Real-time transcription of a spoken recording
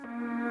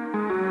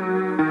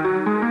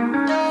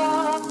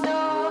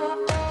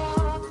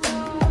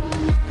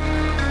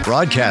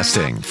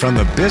Broadcasting from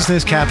the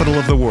business capital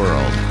of the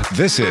world,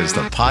 this is the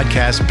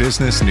Podcast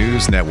Business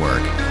News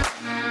Network.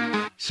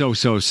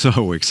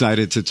 So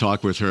excited to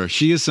talk with her.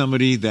 She is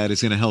somebody that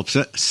is going to help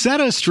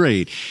set us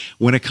straight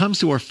when it comes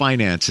to our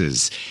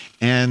finances.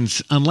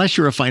 And unless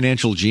you're a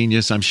financial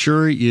genius, I'm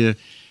sure you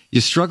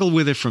struggle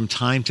with it from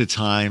time to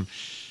time,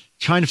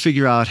 trying to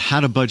figure out how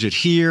to budget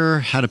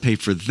here, how to pay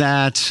for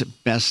that,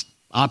 best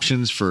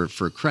options for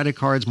credit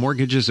cards,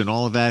 mortgages, and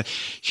all of that.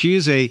 She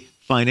is a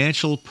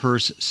financial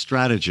purse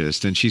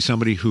strategist, and she's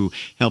somebody who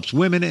helps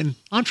women and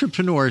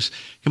entrepreneurs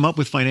come up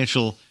with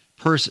financial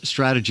purse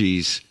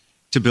strategies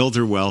to build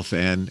their wealth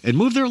and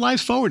move their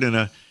lives forward in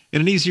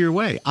an easier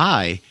way.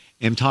 I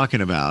am talking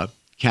about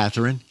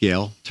Catherine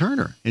Gale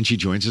Turner, and she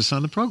joins us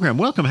on the program.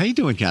 Welcome. How you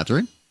doing,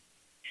 Catherine?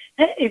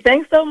 Hey,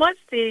 thanks so much,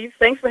 Steve.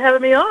 Thanks for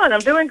having me on. I'm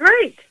doing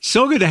great.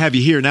 So good to have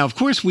you here. Now, of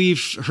course,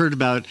 we've heard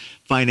about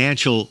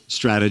financial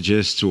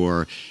strategists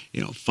or,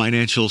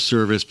 financial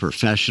service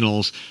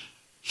professionals.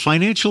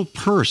 Financial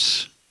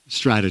purse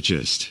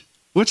strategist.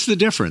 What's the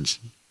difference?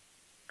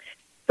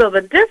 So the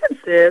difference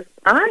is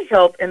I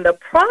help in the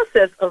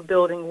process of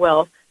building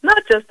wealth,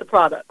 not just the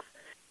products.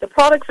 The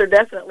products are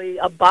definitely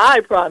a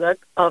byproduct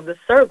of the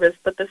service,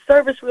 but the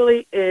service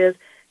really is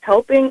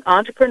helping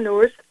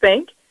entrepreneurs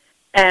think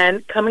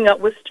and coming up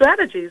with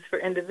strategies for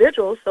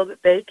individuals so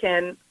that they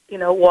can,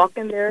 walk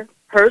in their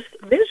purse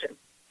vision.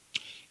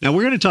 Now,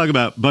 we're going to talk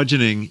about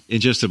budgeting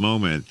in just a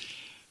moment.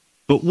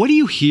 But what do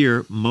you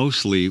hear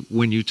mostly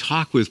when you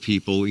talk with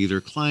people, either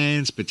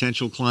clients,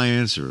 potential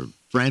clients, or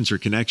friends or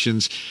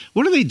connections?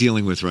 What are they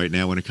dealing with right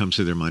now when it comes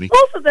to their money?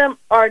 Most of them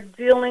are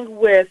dealing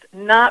with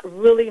not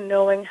really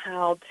knowing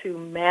how to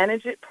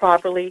manage it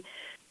properly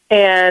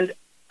and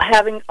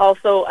having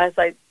also, as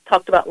I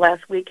talked about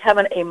last week,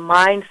 having a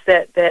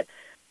mindset that,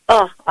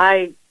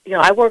 I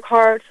work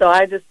hard, so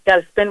I just got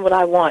to spend what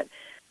I want.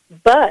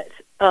 But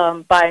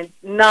by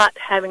not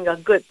having a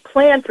good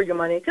plan for your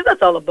money, because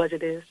that's all a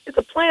budget is. It's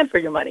a plan for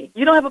your money.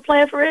 You don't have a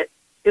plan for it,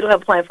 it'll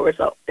have a plan for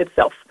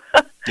itself.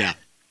 Yeah.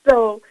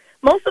 So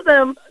most of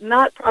them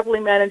not properly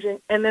managing.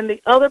 And then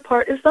the other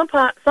part is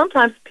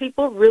sometimes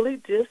people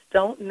really just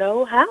don't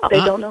know how.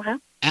 They don't know how.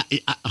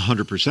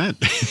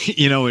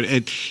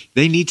 100%.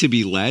 They need to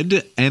be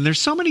led. And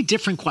there's so many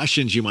different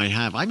questions you might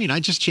have. I mean,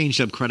 I just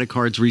changed up credit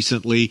cards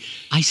recently.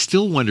 I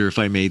still wonder if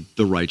I made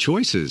the right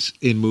choices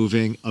in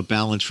moving a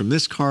balance from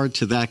this card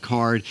to that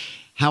card,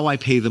 how I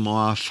pay them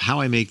off, how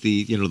I make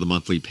the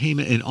monthly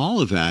payment and all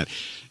of that.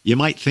 You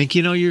might think,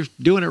 you're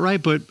doing it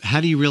right, but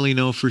how do you really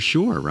know for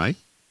sure, right?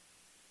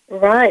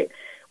 Right.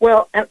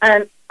 Well,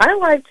 and I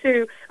like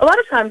to, a lot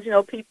of times,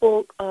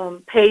 people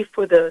pay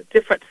for the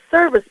different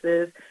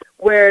services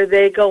where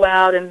they go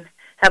out and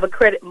have a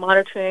credit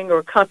monitoring or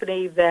a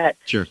company that,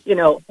 sure,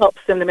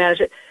 helps them to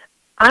manage it.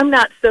 I'm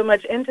not so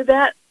much into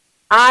that.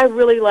 I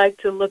really like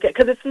to look at,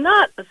 because it's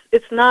not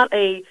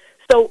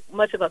so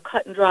much of a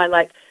cut and dry,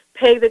 like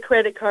pay the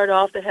credit card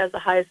off that has the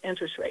highest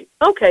interest rate.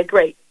 Okay,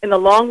 great. In the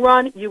long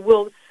run, you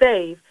will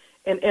save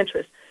in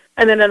interest.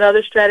 And then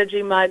another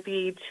strategy might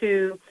be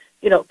to,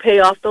 pay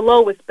off the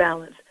lowest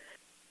balance.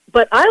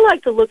 But I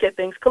like to look at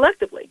things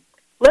collectively.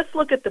 Let's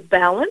look at the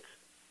balance.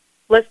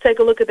 Let's take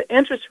a look at the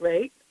interest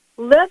rate.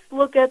 Let's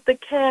look at the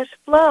cash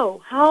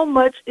flow. How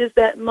much is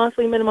that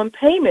monthly minimum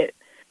payment?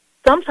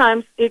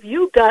 Sometimes if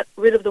you got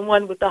rid of the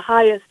one with the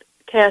highest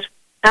cash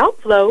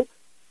outflow,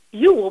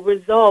 you will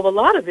resolve a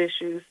lot of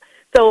issues.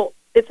 So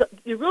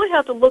you really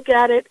have to look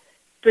at it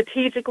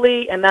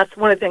strategically, and that's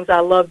one of the things I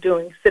love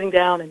doing, sitting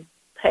down and,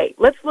 hey,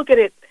 let's look at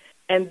it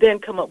and then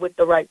come up with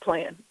the right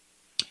plan.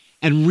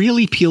 And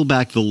really peel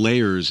back the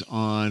layers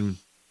on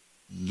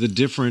the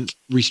different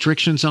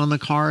restrictions on the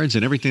cards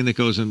and everything that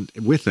goes in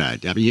with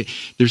that. I mean,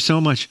 there's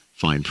so much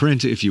fine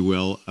print, if you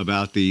will,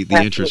 about the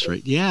interest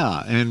rate.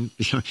 Yeah. And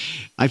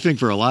I think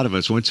for a lot of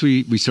us, once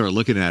we start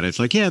looking at it, it's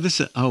like,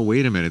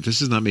 wait a minute,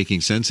 this is not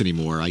making sense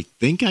anymore. I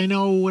think I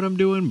know what I'm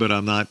doing, but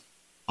I'm not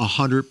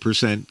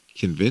 100%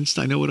 convinced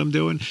I know what I'm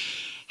doing.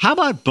 How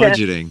about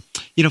budgeting?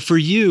 For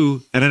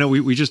you, and I know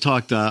we just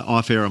talked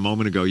off air a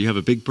moment ago, you have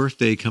a big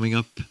birthday coming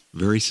up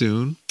very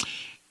soon.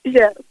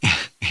 Yeah.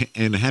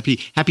 And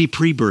happy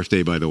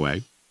pre-birthday, by the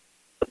way.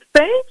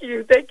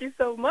 Thank you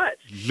so much.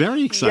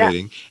 Very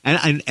exciting,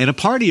 yeah. and a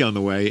party on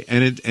the way,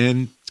 and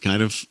it's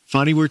kind of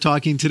funny we're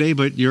talking today,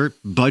 but you're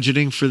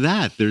budgeting for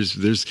that.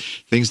 There's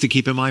things to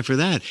keep in mind for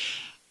that.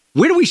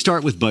 Where do we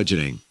start with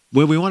budgeting?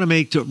 Where we want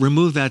to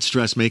remove that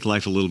stress, make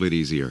life a little bit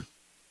easier.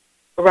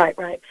 Right.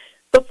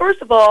 So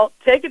first of all,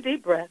 take a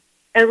deep breath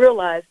and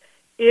realize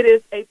it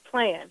is a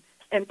plan,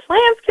 and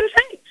plans can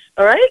change.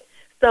 All right.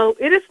 So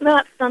it is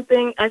not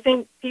something, I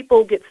think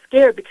people get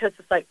scared because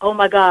it's like, oh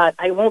my God,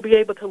 I won't be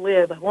able to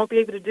live. I won't be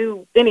able to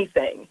do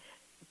anything.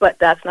 But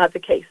that's not the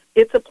case.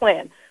 It's a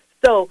plan.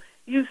 So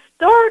you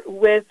start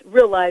with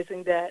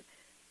realizing that,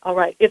 all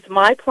right, it's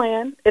my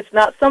plan. It's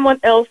not someone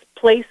else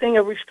placing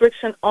a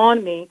restriction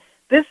on me.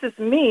 This is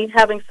me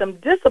having some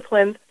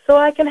discipline so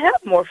I can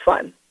have more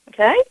fun,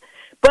 okay?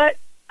 But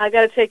I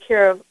got to take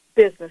care of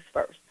business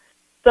first.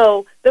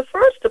 So the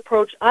first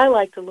approach I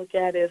like to look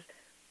at is,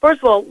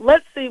 first of all,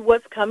 let's see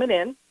what's coming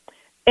in.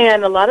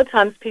 And a lot of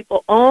times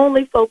people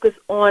only focus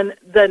on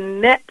the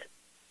net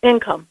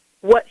income,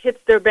 what hits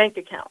their bank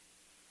account.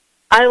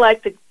 I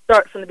like to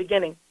start from the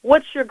beginning.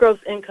 What's your gross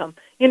income?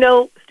 You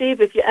know,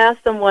 Steve, if you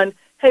ask someone,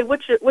 hey,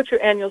 what's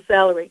your annual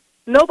salary?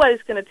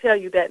 Nobody's going to tell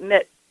you that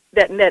net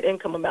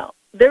income amount.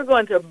 They're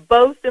going to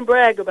boast and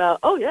brag about,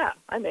 oh, yeah,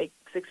 I make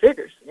six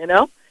figures, you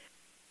know.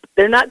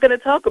 They're not going to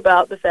talk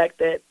about the fact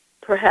that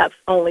perhaps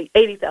only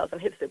 $80,000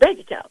 hits their bank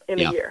account in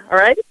a year, all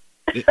right?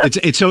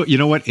 It's so, you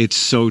know what? It's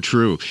so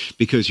true,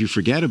 because you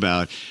forget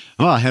about,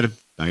 I got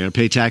to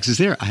pay taxes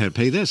there. I had to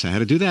pay this. I had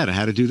to do that. I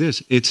had to do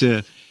this. It's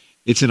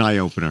an eye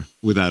opener,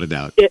 without a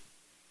doubt.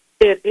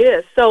 It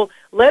is. So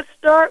let's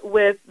start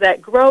with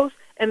that gross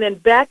and then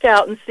back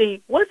out and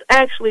see what's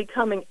actually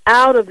coming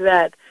out of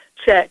that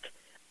check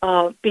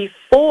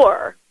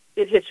before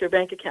it hits your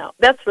bank account.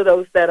 That's for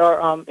those that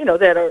are,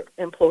 that are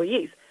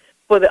employees.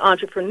 For the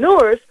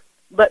entrepreneurs,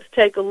 let's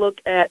take a look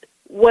at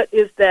what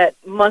is that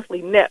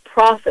monthly net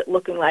profit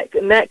looking like.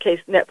 In that case,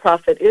 net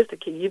profit is the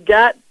key. You've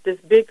got this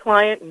big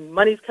client and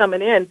money's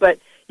coming in, but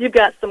you've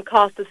got some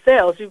cost of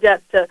sales. You've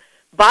got to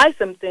buy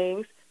some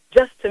things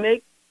just to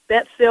make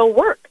that sale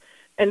work.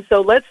 And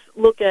so let's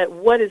look at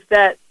what is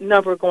that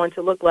number going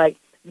to look like.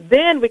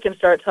 Then we can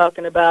start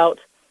talking about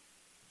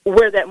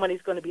where that money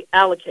is going to be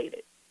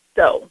allocated.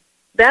 So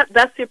that's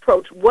the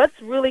approach.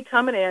 What's really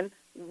coming in?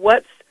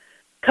 What's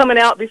coming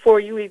out before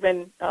you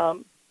even,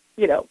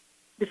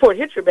 before it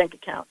hits your bank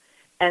account?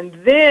 And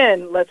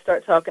then let's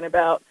start talking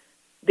about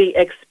the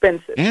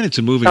expenses. And it's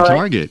a moving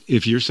target.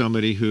 If you're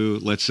somebody who,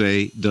 let's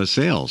say, does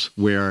sales,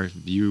 where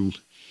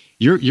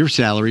your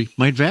salary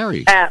might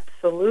vary.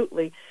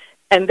 Absolutely.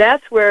 And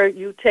that's where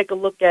you take a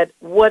look at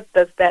what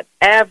does that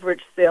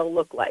average sale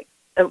look like.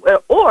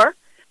 Or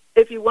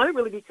if you want to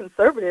really be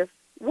conservative,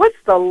 what's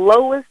the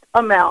lowest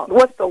amount?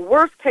 What's the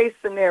worst case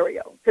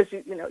scenario? Because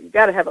you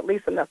got to have at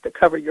least enough to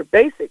cover your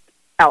basic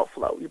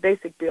outflow, your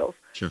basic bills.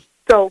 Sure.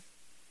 So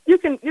you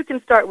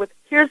can start with,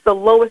 here's the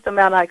lowest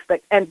amount I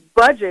expect, and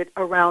budget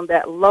around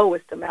that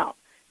lowest amount.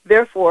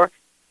 Therefore,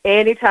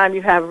 anytime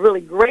you have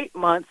really great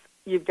months,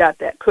 you've got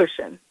that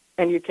cushion,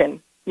 and you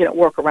can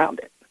work around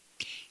it.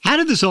 How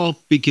did this all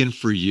begin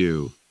for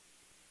you,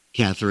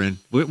 Catherine?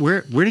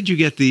 Where did you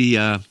get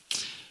the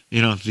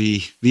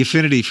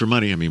affinity for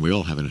money? I mean, we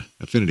all have an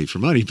affinity for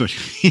money, but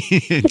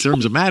in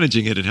terms of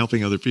managing it and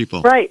helping other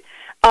people. Right.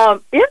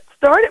 It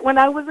started when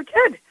I was a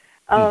kid.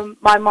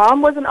 My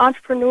mom was an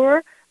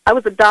entrepreneur. I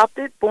was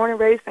adopted, born and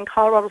raised in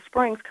Colorado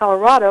Springs,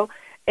 Colorado,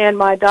 and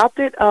my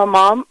adopted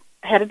mom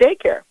had a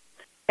daycare.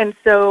 And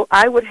so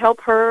I would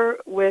help her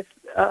with,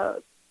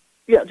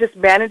 just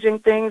managing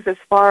things as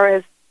far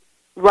as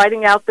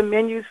writing out the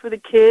menus for the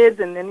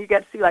kids, and then you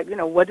get to see,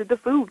 what did the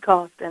food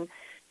cost and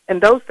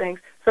those things.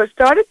 So it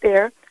started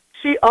there.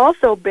 She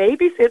also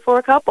babysit for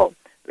a couple.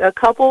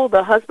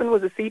 The husband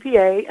was a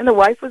CPA, and the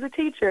wife was a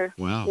teacher.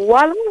 Wow.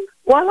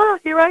 Voila,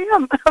 here I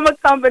am. I'm a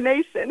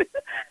combination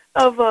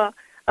of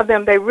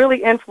them. They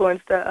really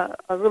influenced a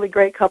really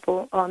great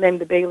couple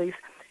named the Baileys.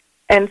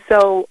 And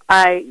so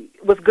I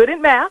was good at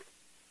math,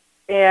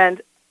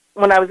 and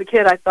when I was a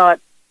kid, I thought,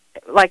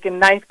 like in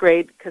ninth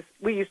grade, because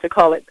we used to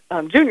call it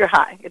junior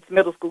high. It's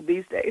middle school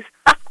these days.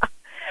 Yeah.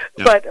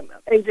 But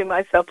aging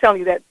myself,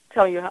 telling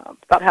you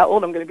about how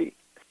old I'm going to be.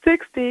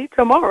 60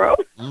 tomorrow.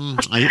 I'm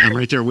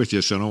right there with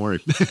you, so don't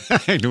worry.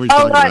 I know what you're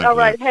all talking about. All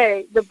right.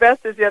 Hey, the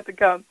best is yet to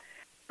come.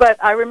 But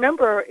I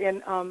remember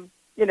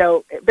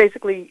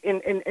basically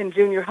in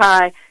junior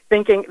high,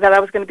 thinking that I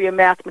was going to be a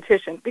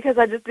mathematician because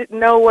I just didn't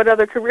know what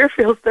other career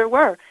fields there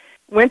were.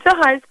 Went to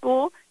high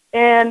school,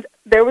 and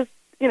there was,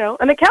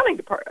 an accounting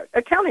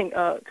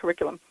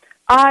curriculum.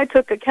 I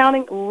took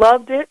accounting,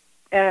 loved it,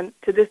 and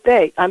to this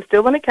day, I'm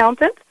still an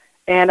accountant,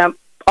 and I'm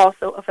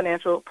also a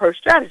financial purse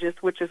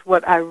strategist, which is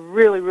what I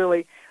really,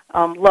 really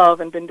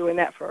love, and been doing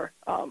that for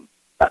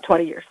about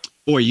 20 years.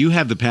 Boy, you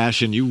have the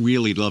passion. You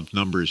really love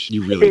numbers.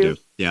 You really do.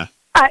 Yeah.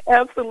 I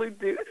absolutely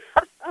do.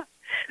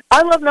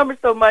 I love numbers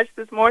so much.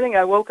 This morning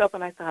I woke up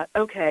and I thought,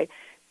 okay,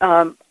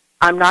 I'm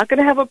not going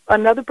to have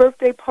another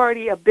birthday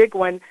party, a big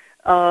one,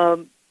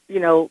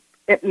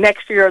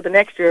 next year or the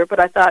next year. But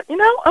I thought,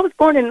 I was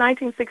born in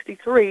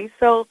 1963,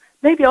 so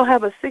maybe I'll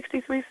have a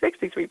 63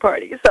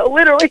 party. So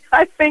literally,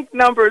 I think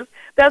numbers.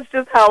 That's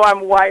just how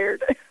I'm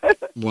wired.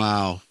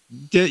 Wow.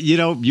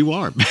 You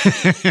are,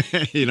 as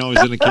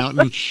an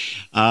accountant.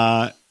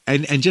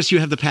 And just you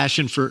have the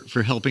passion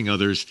for helping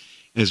others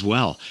as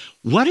well.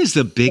 What is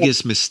the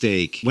biggest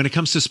mistake when it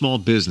comes to small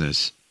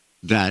business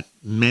that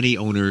many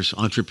owners,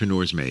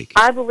 entrepreneurs make?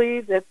 I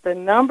believe that the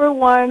number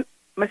one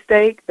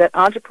mistake that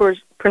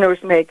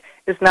entrepreneurs make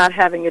is not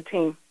having a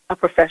team of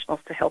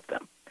professionals to help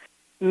them.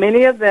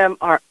 Many of them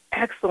are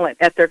excellent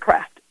at their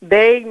craft.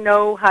 They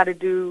know how to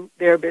do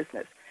their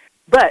business,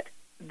 but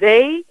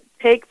they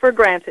take for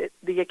granted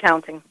the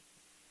accounting,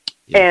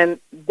 and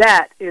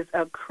that is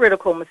a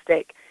critical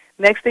mistake.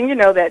 Next thing you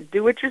know, that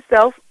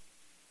do-it-yourself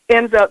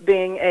ends up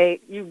being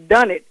you've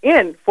done it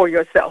in for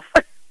yourself,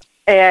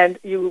 and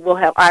you will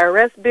have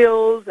IRS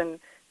bills and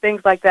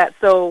things like that.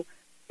 So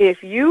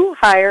if you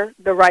hire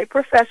the right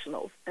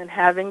professionals and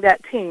having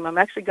that team, I'm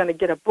actually going to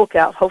get a book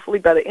out hopefully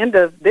by the end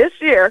of this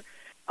year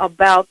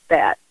about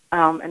that,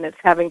 and it's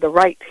having the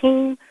right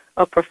team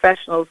of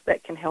professionals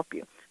that can help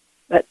you.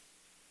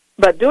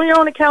 But doing your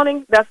own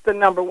accounting, that's the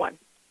number one.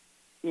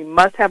 You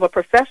must have a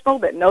professional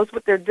that knows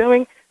what they're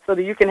doing so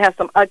that you can have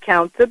some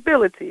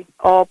accountability,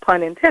 all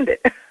pun intended.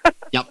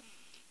 Yep.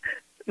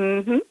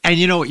 Mm-hmm. And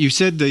you know what, you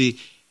said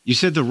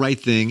the right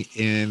thing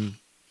in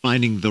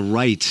finding the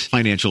right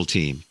financial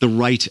team, the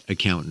right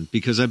accountant,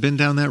 because I've been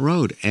down that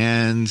road,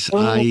 and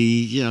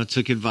I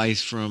took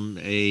advice from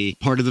a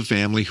part of the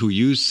family who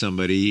used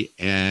somebody,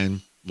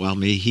 and while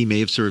he may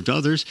have served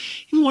others,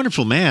 he was a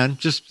wonderful man.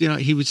 Just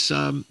he was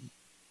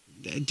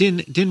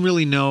didn't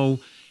really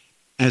know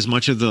as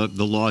much of the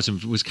laws,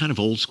 and was kind of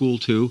old school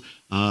too.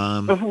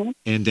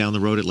 And down the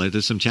road, it led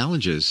to some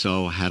challenges.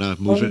 So had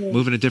to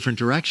move in a different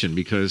direction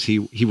because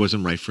he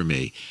wasn't right for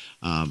me.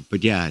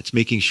 But yeah, it's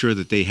making sure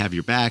that they have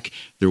your back.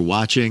 They're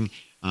watching.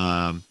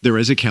 There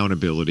is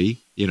accountability,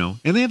 and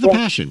they have the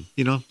passion,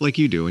 like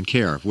you do, and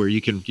care, where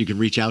you can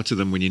reach out to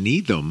them when you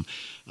need them,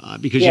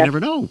 because you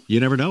never know. You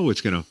never know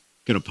what's gonna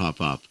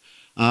pop up.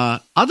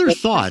 Other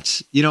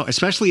thoughts,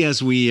 especially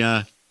as we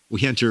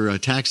enter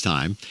tax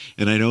time,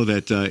 and I know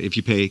that if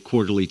you pay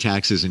quarterly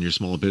taxes in your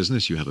small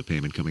business, you have a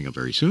payment coming up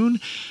very soon.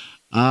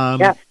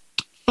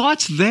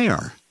 Thoughts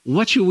there?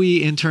 What should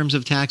we, in terms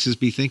of taxes,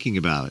 be thinking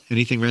about?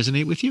 Anything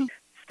resonate with you?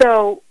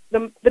 So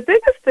the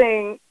biggest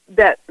thing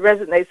that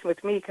resonates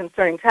with me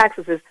concerning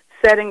taxes is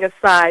setting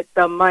aside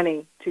the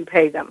money to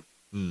pay them.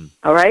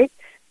 All right?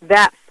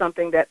 That's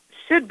something that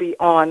should be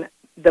on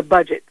the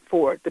budget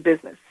for the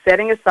business,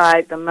 setting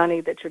aside the money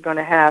that you're going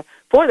to have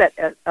for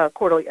that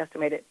quarterly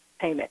estimated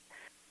payment.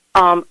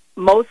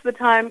 Most of the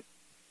time,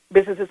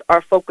 businesses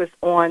are focused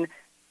on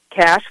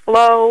cash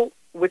flow,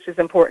 which is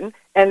important,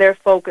 and they're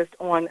focused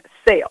on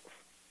sales.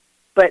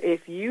 But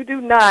if you do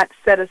not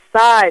set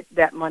aside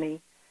that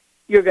money,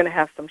 you're going to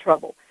have some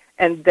trouble.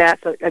 And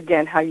that's,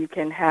 again, how you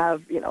can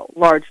have,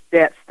 large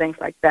debts, things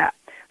like that.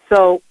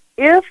 So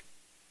if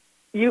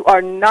you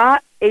are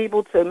not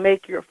able to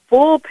make your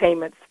full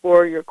payments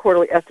for your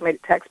quarterly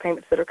estimated tax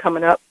payments that are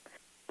coming up,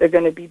 they're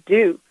going to be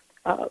due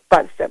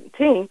by the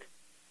 17th,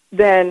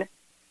 then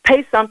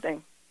pay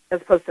something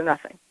as opposed to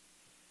nothing.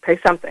 Pay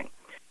something.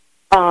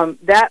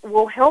 That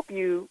will help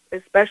you,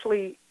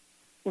 especially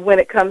when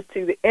it comes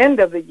to the end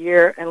of the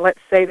year, and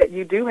let's say that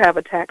you do have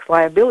a tax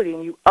liability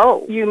and you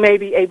owe, you may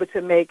be able to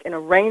make an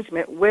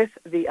arrangement with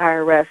the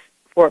IRS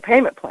for a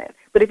payment plan.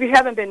 But if you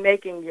haven't been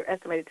making your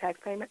estimated tax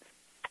payments,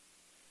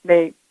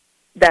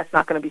 that's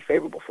not going to be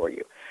favorable for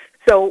you.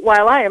 So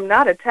while I am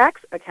not a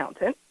tax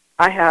accountant,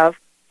 I have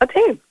a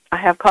team. I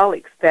have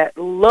colleagues that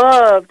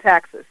love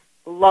taxes,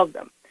 love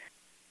them.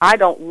 I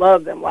don't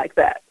love them like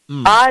that.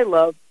 I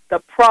love the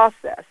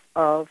process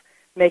of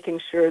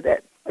making sure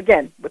that,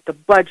 again, with the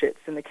budgets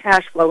and the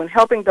cash flow and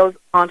helping those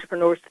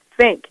entrepreneurs to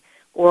think,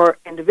 or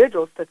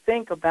individuals to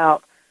think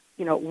about,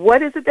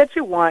 what is it that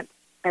you want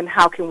and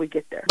how can we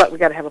get there? But we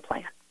got to have a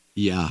plan.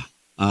 Yeah.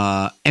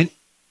 And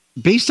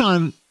based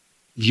on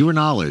your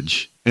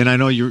knowledge, and I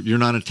know you're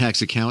not a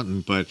tax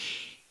accountant, but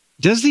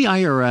does the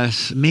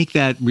IRS make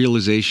that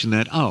realization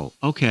that,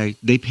 okay,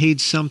 they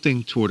paid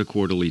something toward a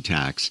quarterly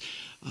tax?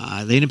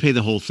 They didn't pay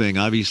the whole thing.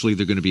 Obviously,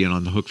 they're going to be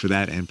on the hook for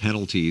that and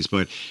penalties.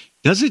 But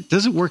does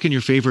it work in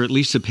your favor at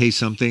least to pay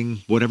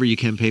something, whatever you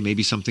can pay,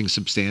 maybe something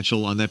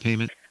substantial on that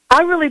payment?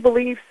 I really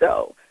believe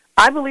so.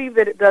 I believe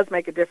that it does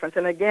make a difference.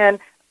 And again,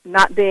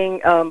 not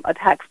being a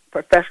tax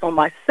professional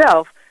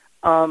myself,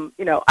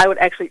 I would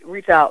actually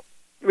reach out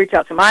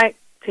to my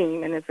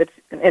team, and if it's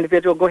an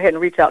individual, go ahead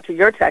and reach out to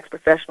your tax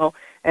professional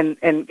and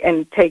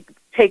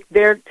take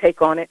their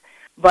take on it.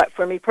 But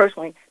for me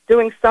personally,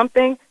 doing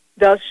something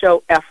does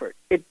show effort.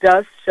 It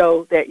does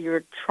show that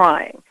you're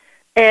trying.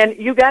 And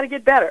you got to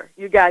get better.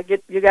 You got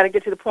to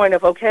get to the point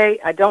of, okay,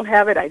 I don't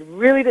have it. I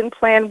really didn't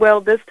plan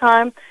well this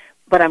time,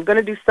 but I'm going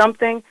to do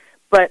something,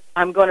 but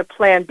I'm going to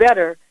plan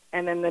better.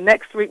 And then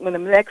when the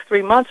next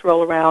 3 months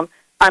roll around,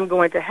 I'm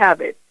going to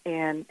have it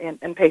and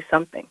pay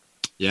something.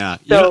 Yeah.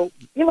 So,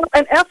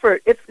 an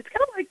effort, it's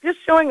kind of like just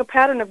showing a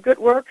pattern of good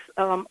works.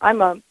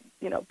 I'm a,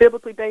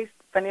 biblically based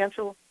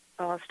financial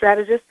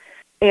strategist,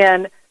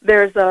 and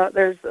there's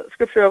a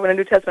scripture over in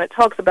the New Testament that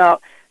talks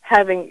about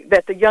having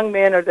that the young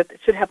men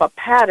should have a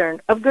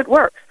pattern of good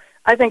works.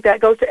 I think that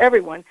goes to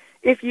everyone.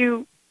 If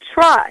you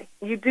try,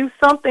 you do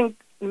something,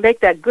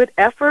 make that good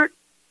effort,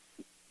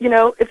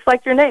 it's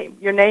like your name.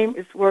 Your name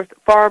is worth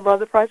far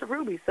above the price of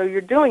rubies. So you're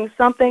doing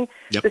something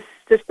to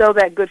show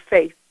that good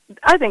faith.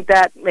 I think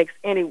that makes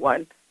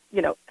anyone,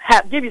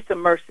 give you some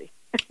mercy,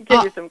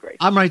 give you some grace.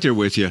 I'm right there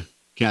with you,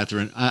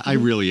 Catherine. I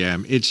really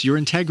am. It's your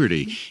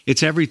integrity.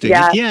 It's everything.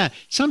 Yeah.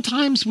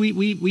 Sometimes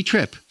we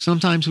trip.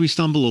 Sometimes we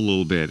stumble a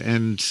little bit.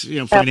 And,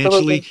 financially,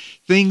 Absolutely.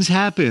 Things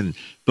happen.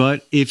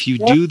 But if you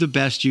do the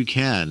best you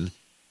can,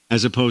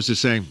 as opposed to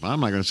saying, well, I'm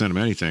not going to send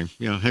them anything,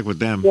 heck with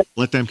them.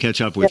 Let them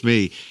catch up with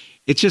me.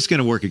 It's just going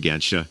to work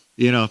against you.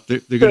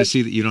 They're going to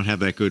see that you don't have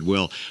that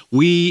goodwill.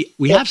 We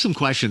have some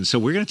questions, so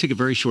we're going to take a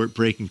very short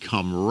break and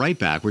come right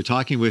back. We're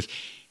talking with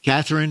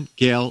Catherine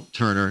Gayle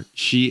Turner.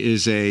 She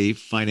is a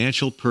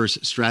financial purse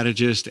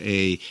strategist,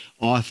 a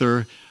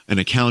author, an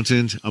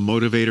accountant, a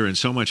motivator, and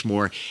so much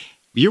more.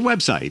 Your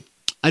website,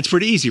 it's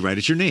pretty easy, right?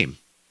 It's your name.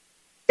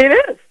 It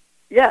is,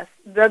 yes.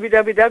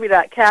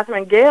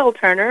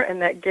 www.CatherineGayle.Turner,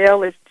 and that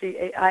Gayle is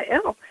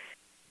Gail.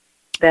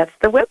 That's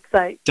the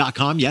website.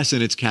 .com, yes,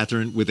 and it's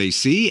Catherine with a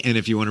C. And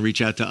if you want to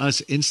reach out to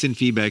us,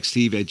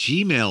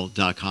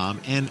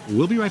 instantfeedbacksteve@gmail.com. And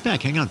we'll be right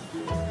back. Hang on.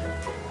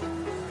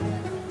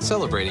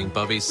 Celebrating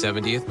Bubby's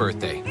 70th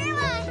birthday.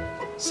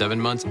 7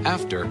 months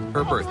after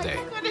her birthday.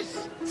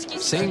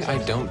 Saying I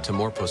don't to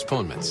more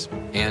postponements.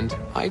 And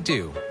I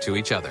do to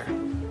each other.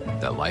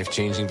 That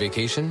life-changing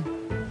vacation?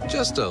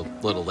 Just a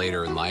little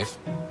later in life.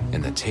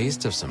 And the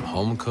taste of some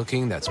home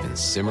cooking that's been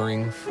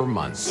simmering for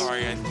months.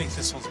 Sorry, I think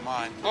this one's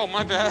mine. Oh,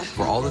 my bad.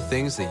 For all the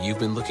things that you've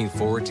been looking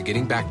forward to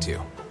getting back to,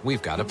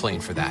 we've got a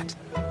plane for that.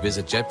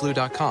 Visit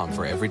JetBlue.com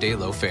for everyday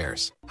low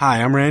fares.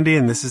 Hi, I'm Randy,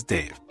 and this is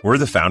Dave. We're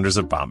the founders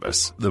of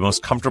Bombas, the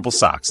most comfortable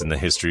socks in the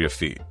history of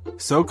feet.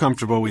 So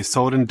comfortable, we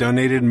sold and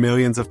donated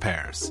millions of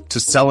pairs. To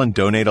sell and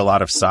donate a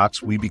lot of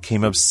socks, we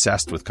became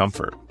obsessed with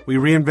comfort. We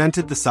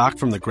reinvented the sock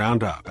from the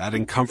ground up,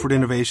 adding comfort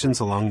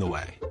innovations along the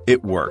way.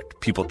 It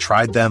worked. People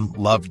tried them,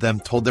 loved them,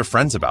 told their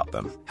friends about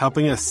them,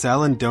 helping us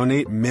sell and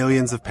donate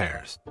millions of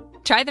pairs.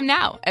 Try them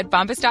now at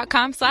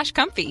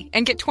bombas.com/comfy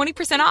and get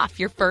 20% off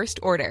your first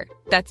order.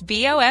 That's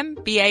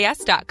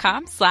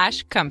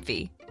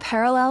BOMBAS.com/comfy.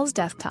 Parallels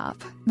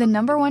Desktop, the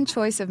 #1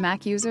 choice of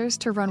Mac users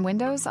to run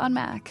Windows on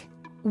Mac.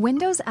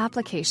 Windows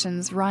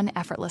applications run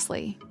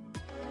effortlessly.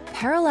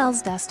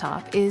 Parallels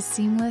Desktop is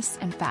seamless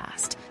and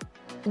fast.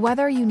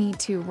 Whether you need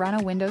to run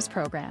a Windows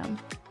program,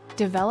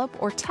 develop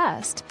or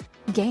test,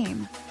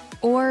 game,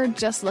 or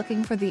just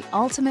looking for the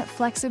ultimate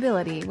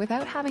flexibility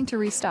without having to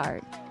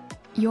restart,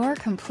 you're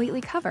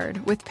completely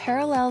covered with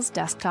Parallels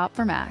Desktop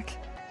for Mac.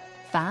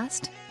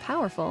 Fast,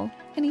 powerful,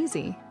 and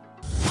easy.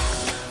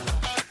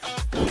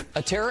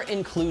 Atera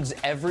includes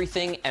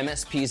everything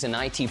MSPs and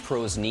IT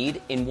pros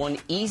need in one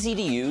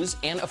easy-to-use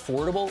and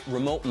affordable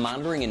remote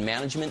monitoring and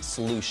management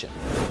solution.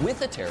 With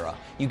Atera,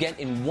 you get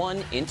in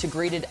one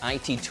integrated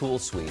IT tool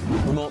suite,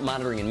 remote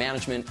monitoring and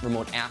management,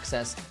 remote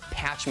access,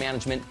 patch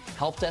management,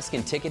 help desk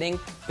and ticketing,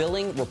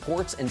 billing,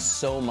 reports, and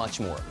so much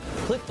more.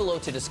 Click below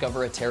to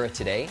discover Atera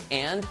today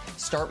and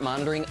start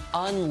monitoring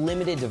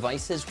unlimited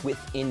devices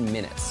within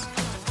minutes.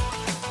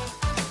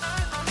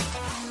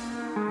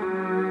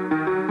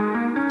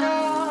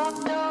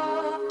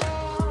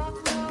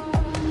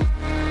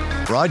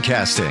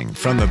 Broadcasting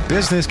from the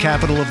business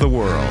capital of the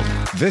world,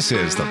 this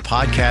is the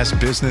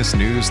Podcast Business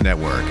News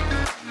Network.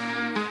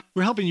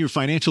 We're helping your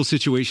financial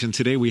situation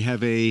today. We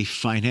have a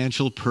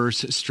financial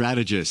purse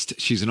strategist.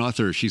 She's an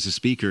author, she's a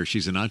speaker,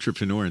 she's an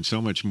entrepreneur, and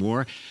so much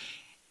more.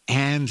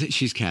 And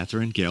she's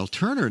Catherine Gayle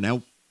Turner.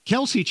 Now,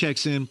 Kelsey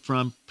checks in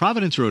from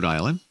Providence, Rhode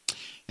Island,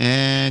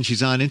 and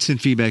she's on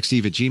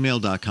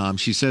instantfeedbacksteve@gmail.com.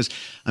 She says,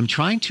 I'm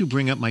trying to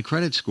bring up my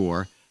credit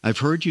score. I've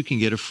heard you can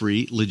get a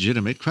free,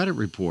 legitimate credit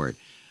report.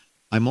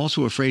 I'm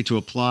also afraid to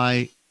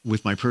apply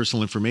with my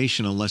personal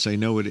information unless I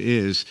know it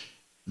is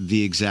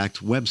the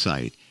exact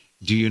website.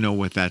 Do you know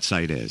what that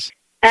site is?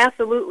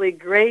 Absolutely.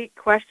 Great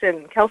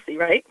question. Kelsey,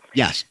 right?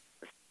 Yes.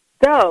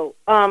 So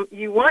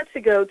you want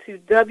to go to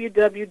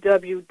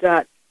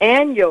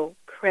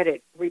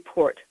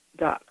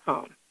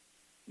www.annualcreditreport.com.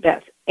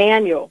 That's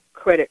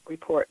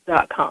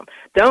annualcreditreport.com.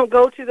 Don't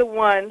go to the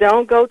one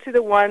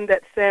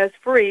that says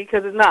free,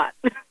 because it's not.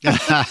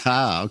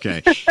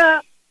 Okay.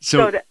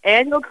 So to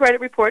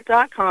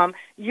annualcreditreport.com,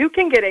 you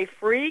can get a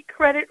free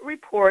credit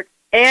report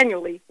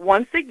annually,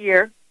 once a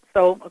year.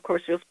 So, of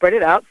course, you'll spread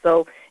it out.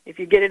 So if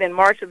you get it in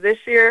March of this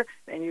year,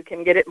 then you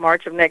can get it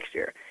March of next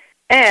year.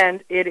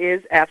 And it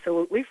is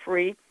absolutely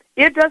free.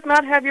 It does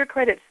not have your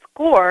credit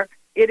score.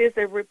 It is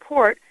a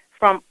report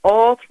from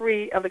all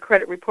three of the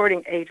credit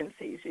reporting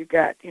agencies. You've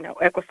got,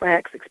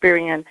 Equifax,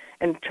 Experian,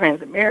 and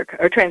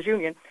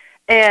TransUnion.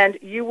 And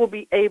you will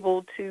be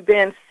able to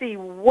then see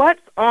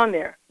what's on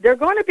there. They're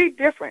going to be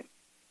different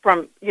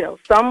from,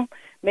 some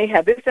may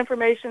have this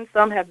information,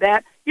 some have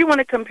that. You want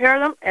to compare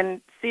them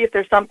and see if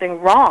there's something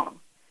wrong.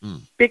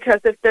 Because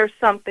if there's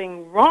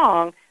something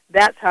wrong,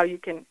 that's how you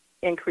can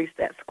increase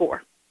that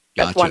score.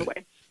 That's one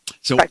way,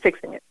 by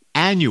fixing it.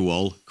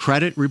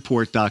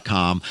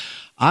 Annualcreditreport.com.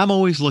 I'm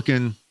always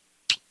looking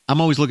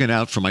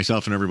out for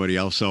myself and everybody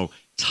else. So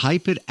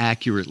type it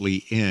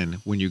accurately in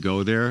when you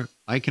go there.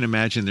 I can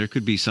imagine there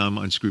could be some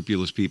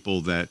unscrupulous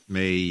people that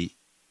may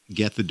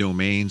get the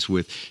domains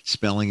with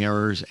spelling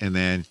errors, and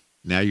then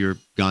now you're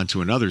gone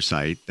to another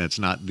site that's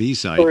not the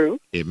site. True.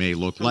 It may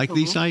look like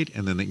the site,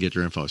 and then they get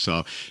your info.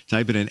 So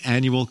type it in,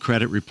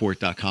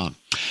 annualcreditreport.com.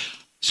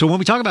 So when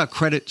we talk about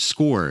credit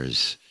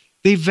scores,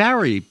 they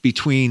vary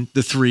between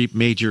the three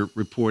major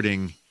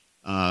reporting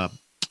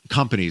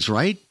companies,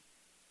 right?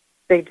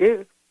 They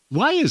do.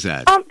 Why is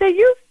that? They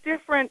use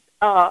different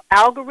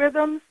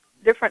algorithms,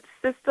 different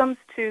systems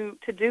to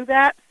do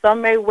that.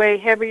 Some may weigh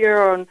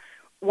heavier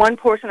one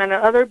portion and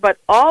another, but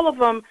all of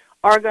them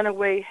are going to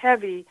weigh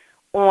heavy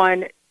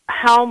on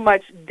how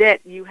much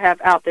debt you have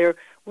out there.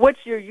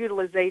 What's your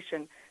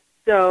utilization?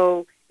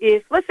 So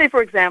if, let's say,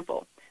 for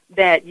example,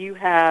 that you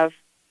have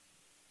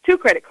 2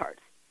 credit cards,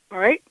 all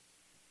right?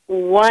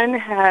 One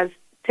has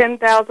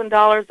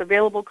 $10,000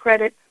 available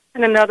credit,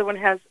 and another one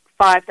has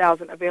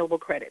 $5,000 available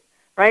credit,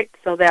 right?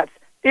 So that's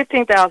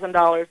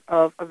 $15,000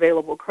 of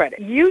available credit.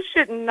 You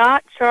should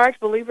not charge,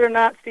 believe it or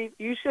not, Steve,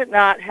 you should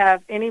not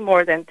have any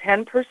more than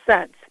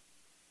 10%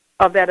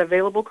 of that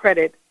available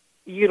credit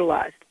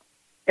utilized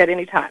at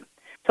any time.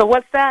 So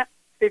what's that?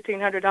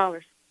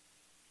 $1,500.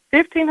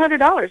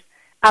 $1,500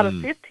 out of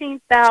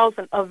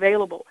 $15,000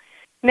 available.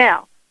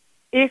 Now,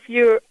 if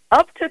you're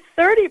up to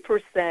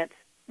 30%,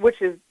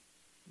 which is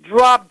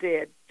drop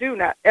dead, do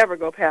not ever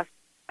go past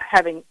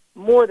having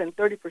more than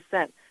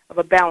 30% of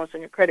a balance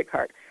on your credit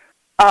card.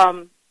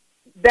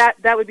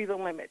 That would be the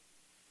limit.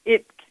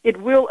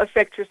 It will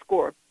affect your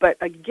score. But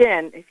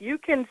again, if you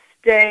can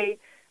stay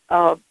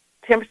 10%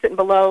 and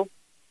below,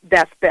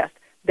 that's best.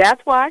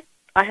 That's why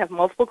I have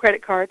multiple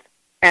credit cards,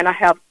 and I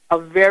have a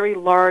very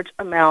large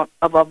amount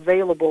of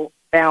available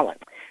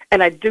balance.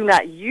 And I do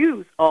not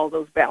use all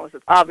those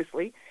balances,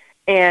 obviously.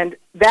 And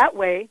that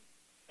way,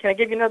 can I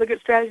give you another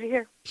good strategy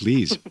here?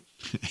 Please.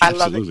 I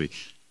love Absolutely. it.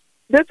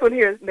 This one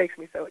here makes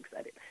me so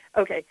excited.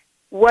 Okay,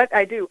 what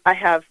I do, I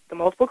have the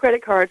multiple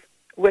credit cards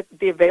with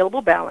the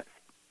available balance.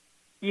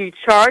 You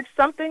charge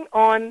something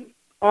on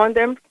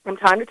them from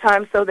time to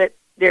time so that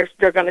they're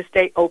going to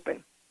stay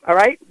open. All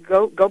right,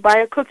 go buy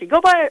a cookie, go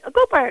buy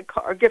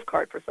a gift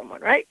card for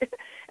someone, right,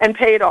 and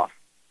pay it off.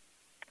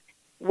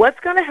 What's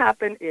going to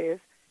happen is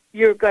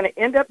you're going to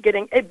end up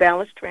getting a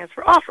balance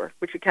transfer offer,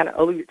 which you kind of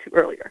alluded to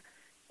earlier.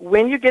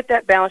 When you get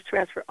that balance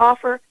transfer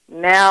offer,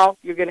 now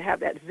you're going to have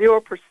that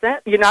 0%.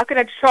 You're not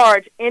going to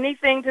charge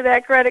anything to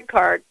that credit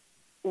card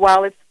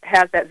while it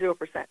has that 0%.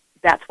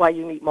 That's why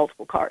you need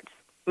multiple cards.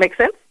 Make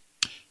sense?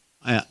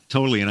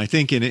 Totally. And I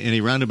think in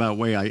a roundabout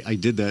way, I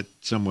did that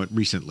somewhat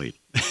recently.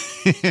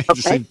 Okay.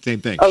 Same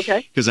thing.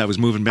 Okay. Because I was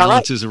moving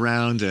balances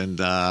around, and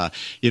I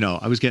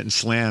was getting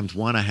slammed.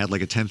 One, I had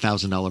like a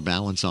 $10,000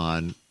 balance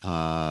on,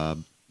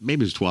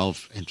 maybe it was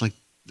 12, and like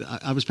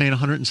I was paying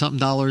 $100 and something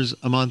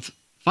a month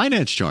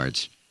finance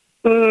charge.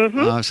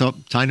 Mm-hmm. So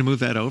time to move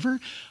that over.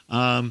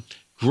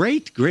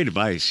 Great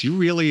advice. You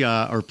really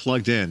are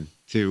plugged in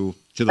to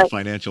the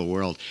financial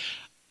world.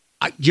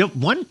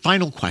 One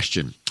final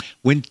question.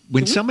 When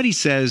somebody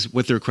says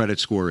what their credit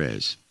score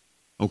is,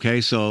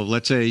 okay, so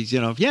let's say,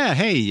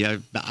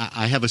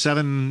 I have a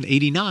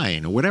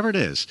 789 or whatever it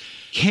is.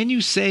 Can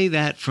you say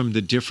that from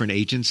the different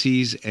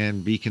agencies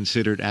and be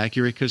considered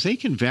accurate? Because they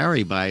can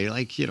vary by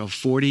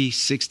 40,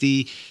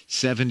 60,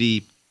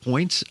 70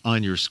 points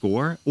on your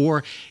score.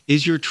 Or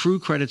is your true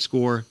credit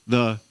score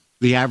the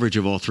average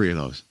of all three of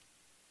those?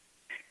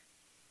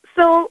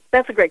 So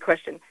that's a great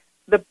question.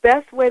 The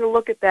best way to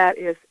look at that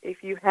is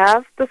if you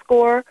have the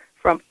score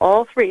from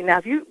all three. Now,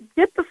 if you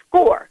get the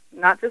score,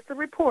 not just the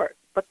report,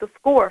 but the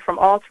score from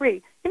all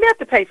three, you may have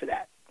to pay for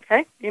that,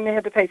 okay? You may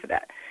have to pay for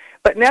that.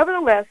 But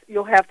nevertheless,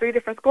 you'll have 3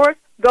 different scores.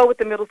 Go with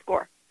the middle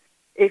score.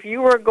 If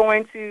you are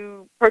going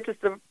to purchase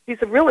a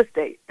piece of real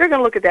estate, they're going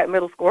to look at that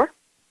middle score.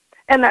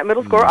 And that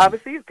middle score,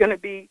 obviously, is going to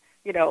be,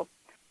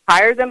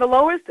 higher than the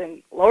lowest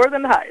and lower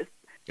than the highest.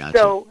 Gotcha.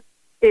 So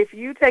if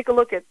you take a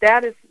look at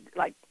that, is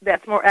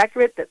that's more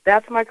accurate,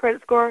 that's my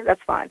credit score,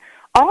 that's fine.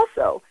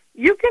 Also,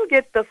 you can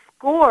get the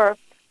score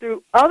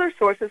through other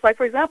sources, like,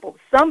 for example,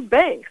 some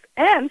banks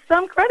and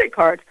some credit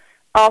cards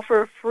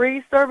offer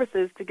free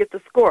services to get the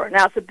score.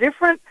 Now, it's a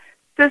different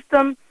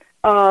system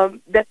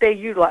that they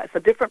utilize, a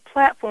different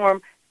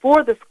platform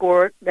for the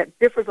score that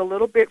differs a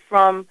little bit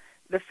from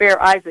the Fair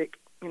Isaac,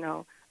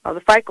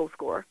 the FICO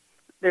score.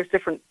 There's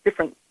different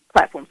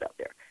platforms out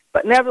there.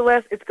 But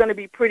nevertheless, it's going to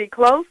be pretty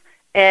close.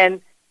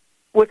 And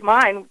with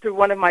mine, through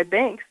one of my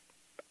banks,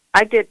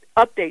 I get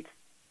updates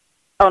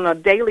on a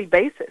daily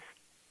basis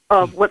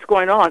of what's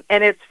going on,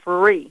 and it's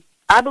free.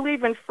 I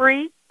believe in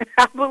free.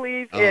 I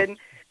believe in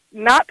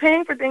not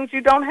paying for things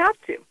you don't have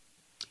to.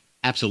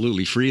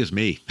 Absolutely. Free as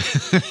me.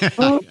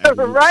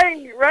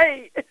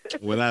 Right.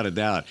 Without a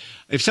doubt.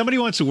 If somebody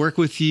wants to work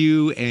with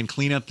you and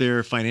clean up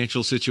their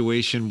financial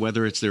situation,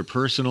 whether it's their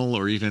personal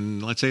or even,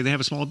 let's say, they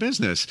have a small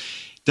business,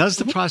 does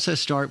the process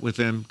start with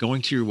them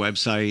going to your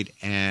website?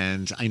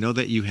 And I know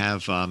that you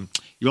have,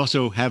 you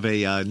also have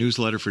a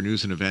newsletter for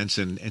news and events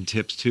and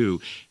tips too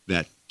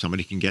that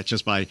somebody can get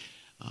just by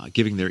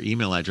giving their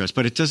email address.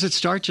 But does it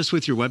start just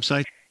with your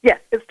website? Yes,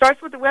 it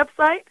starts with the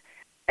website,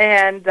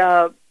 and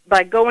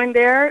by going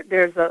there,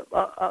 there's a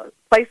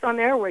place on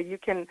there where you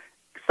can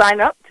sign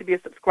up to be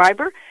a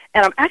subscriber.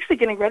 And I'm actually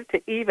getting ready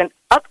to even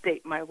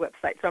update my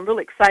website, so I'm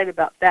really excited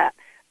about that.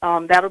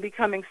 That'll be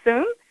coming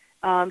soon,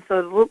 so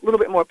a little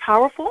bit more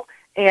powerful.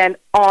 And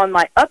on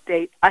my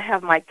update, I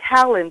have my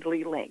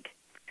Calendly link.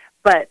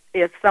 But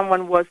if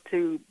someone was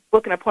to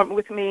book an appointment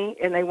with me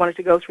and they wanted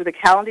to go through the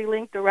Calendly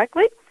link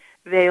directly,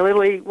 they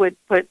literally would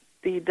put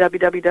the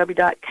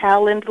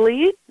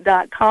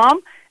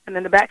www.calendly.com and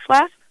then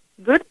the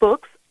 / Good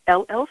Books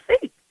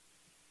LLC.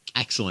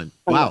 Excellent.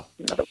 Wow.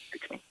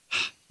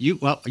 You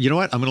know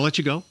what? I'm going to let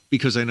you go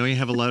because I know you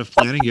have a lot of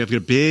planning. You have a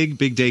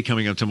big day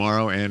coming up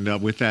tomorrow,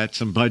 and with that,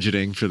 some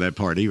budgeting for that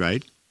party,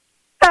 right?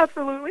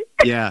 Absolutely.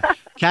 Yeah.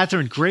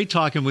 Catherine, great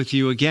talking with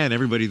you again.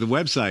 Everybody, the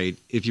website,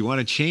 if you want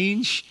to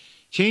change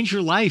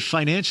your life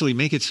financially,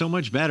 make it so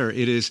much better,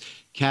 it is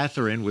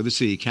Catherine, with a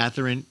C,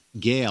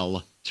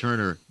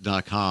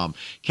 CatherineGaleTurner.com.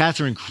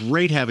 Catherine,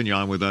 great having you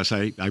on with us.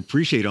 I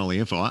appreciate all the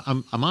info.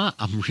 I'm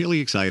really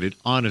excited,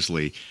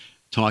 honestly,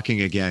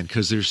 talking again,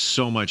 because there's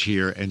so much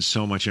here and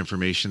so much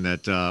information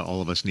that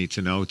all of us need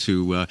to know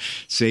to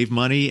save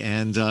money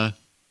and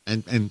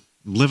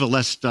live a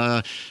less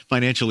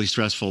financially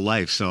stressful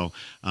life. So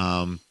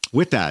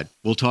with that,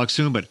 we'll talk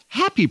soon, but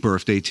happy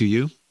birthday to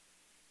you.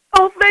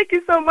 Oh, thank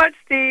you so much,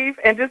 Steve.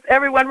 And just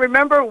everyone,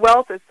 remember,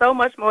 wealth is so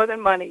much more than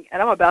money. And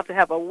I'm about to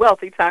have a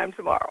wealthy time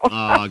tomorrow.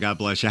 Oh, God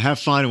bless you. Have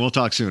fun, and we'll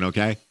talk soon,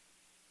 okay?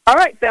 All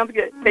right. Sounds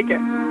good. Take care.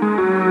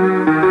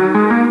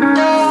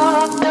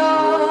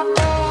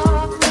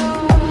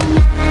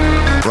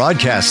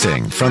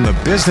 Broadcasting from the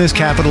business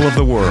capital of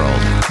the world,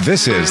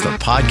 this is the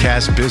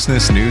Podcast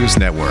Business News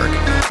Network.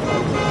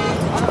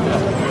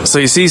 So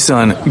you see,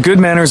 son, good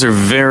manners are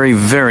very,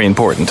 very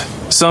important.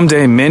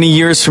 Someday, many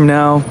years from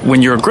now,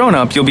 when you're a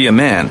grown-up, you'll be a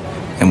man.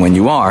 And when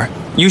you are,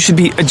 you should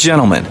be a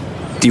gentleman.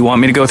 Do you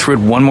want me to go through it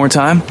one more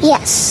time?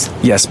 Yes.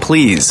 Yes,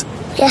 please.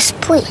 Yes,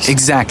 please.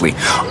 Exactly.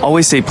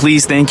 Always say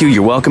please, thank you,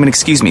 you're welcome, and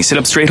excuse me. Sit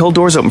up straight, hold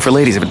doors open for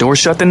ladies. If a door's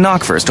shut, then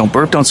knock first. Don't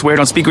burp, don't swear,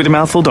 don't speak with your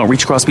mouth full, don't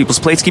reach across people's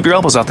plates, keep your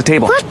elbows off the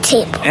table. What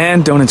table?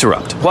 And don't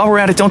interrupt. While we're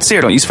at it, don't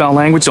stare, don't use foul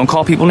language, don't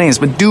call people names,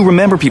 but do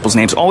remember people's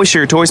names. Always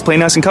share your toys, play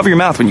nice, and cover your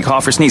mouth when you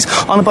cough or sneeze.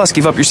 On the bus,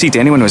 give up your seat to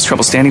anyone who has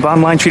trouble standing.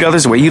 Bottom line, treat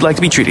others the way you'd like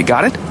to be treated.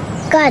 Got it?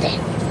 Got it.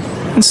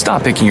 And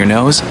stop picking your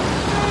nose.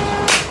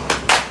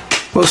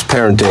 Most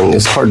parenting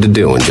is hard to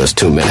do in just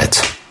 2 minutes.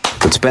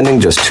 But spending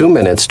just 2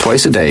 minutes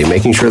twice a day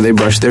making sure they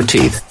brush their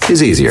teeth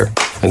is easier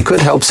and could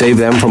help save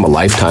them from a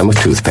lifetime of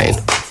tooth pain.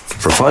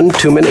 For fun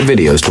 2-minute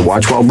videos to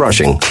watch while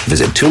brushing,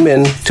 visit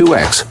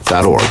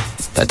 2min2x.org.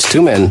 That's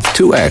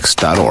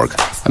 2min2x.org.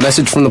 A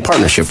message from the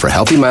Partnership for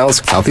Healthy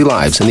Mouths, Healthy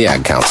Lives, and the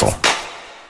Ad Council.